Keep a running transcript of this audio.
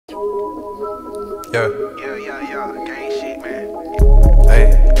Yeah. Yeah, gang shit, man.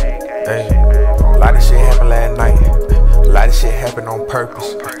 Hey. A lot of shit happened last night. A lot of shit happened on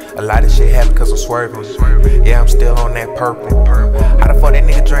purpose. A lot of shit happened cause I'm swerving. Yeah, I'm still on that purple. How the fuck that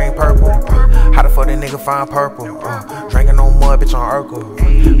nigga drink purple? How the fuck that nigga find purple? Drinking on mud, bitch on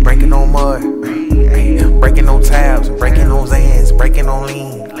Urkel. Breaking on mud. Breaking on tabs. Breaking on Zans. Breaking on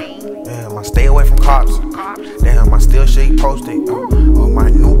lean. Damn, I stay away from cops. Damn, I still shake posted. Oh, my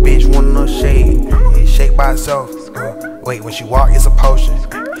new bitch want no shade. It shake by itself. Wait, when she walk, it's a potion.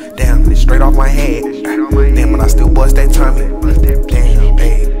 Damn, it's straight off my head. Damn, but I still bust that tummy. Damn,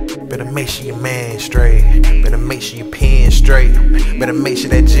 babe. Better make sure your man straight. Better make sure your pen straight. Better make sure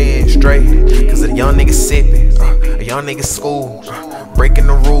that gin straight. Cause a young nigga sippin', a young nigga school. Breaking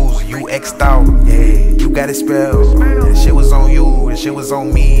the rules, you X'd out. Yeah, you got it spelled. That shit was on you, that shit was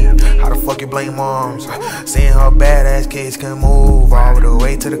on me. How the fuck you blame moms? Seeing her badass kids can move all the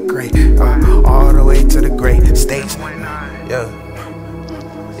way to the great, all the way to the great states. Yeah.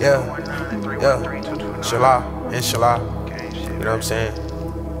 Inshallah. You know what I'm saying?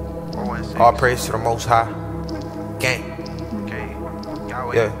 All praise to the Most High. Gang.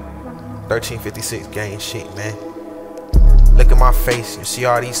 Yeah. 1356 gang shit, man. Look at my face, you see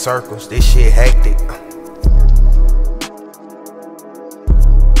all these circles. This shit hectic.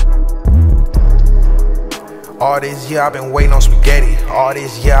 All this year I've been waiting on spaghetti. All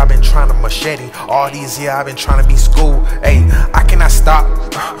this year I've been trying to machete. All these years I've been trying to be school. Hey, I cannot stop.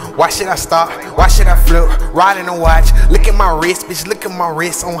 Why should I stop? Why should I flip? Riding a watch. Look at my wrist, bitch. Look at my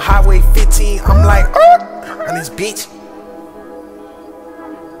wrist. On Highway 15, I'm like, and this bitch,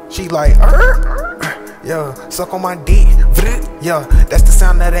 she like, yeah, suck on my dick. Yeah, that's the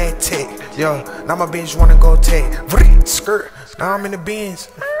sound of that tech. Yeah, now my bitch wanna go tech. Skirt. Now I'm in the Benz.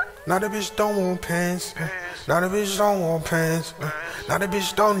 Now the bitch don't want pants. Now the bitch don't want pants. Now the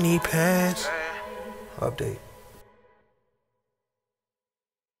bitch don't need pants. Update.